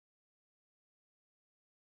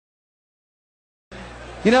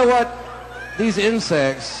You know what? These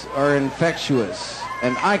insects are infectious,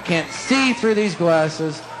 and I can't see through these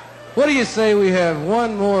glasses. What do you say we have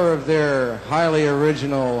one more of their highly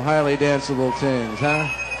original, highly danceable tunes, huh?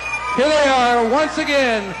 Here they are, once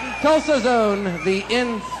again, Tulsa's own, the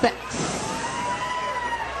Insects.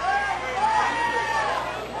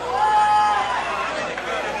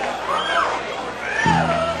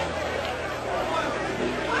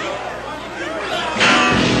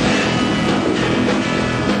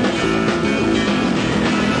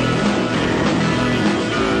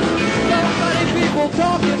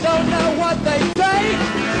 Talking, don't know what they say.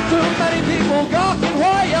 Too many people gawking,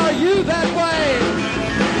 why are you that way?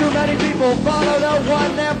 Too many people follow, no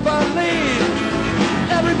one ever leads.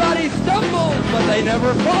 Everybody stumbles, but they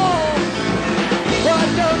never fall. Why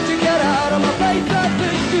don't you get out of my face? I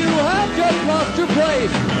think you have just lost your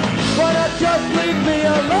place. Why not just leave me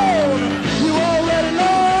alone? You already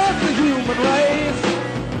lost the human race.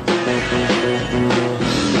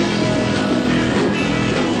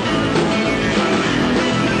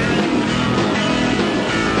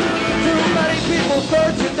 People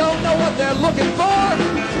searching, don't know what they're looking for.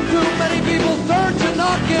 Too many people searching,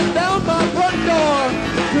 knocking down my front door.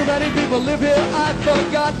 Too many people live here, I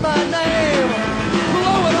forgot my name.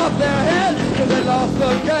 Blowing off their heads because they lost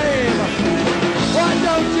the game. Why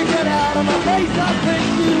don't you get out of my face? I think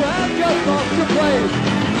you have just lost your place.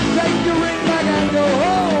 Take your ring back and go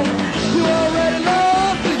home. You already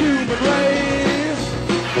lost the human race.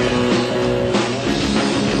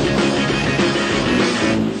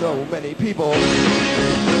 So many people.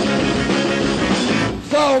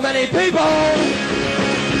 So many people.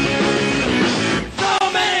 So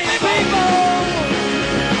many people.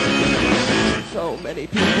 So many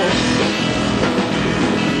people.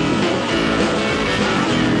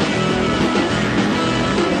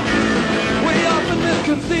 We often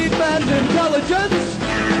misconceive man's intelligence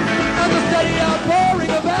and the steady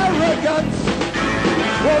outpouring of arrogance.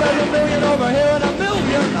 Well, there's a million over here and a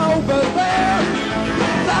million over there.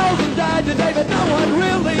 1,000 died today, but no one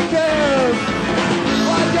really cares.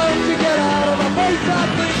 Why don't you get out of my face? I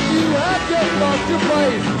think you have just lost your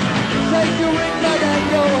place. Take your ring back and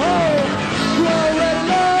go home. You already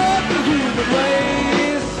lost the human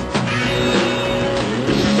race.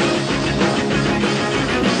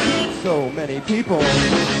 So many people.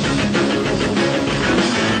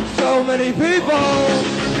 So many people.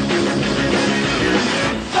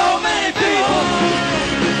 So many people.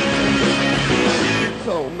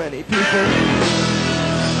 So many people.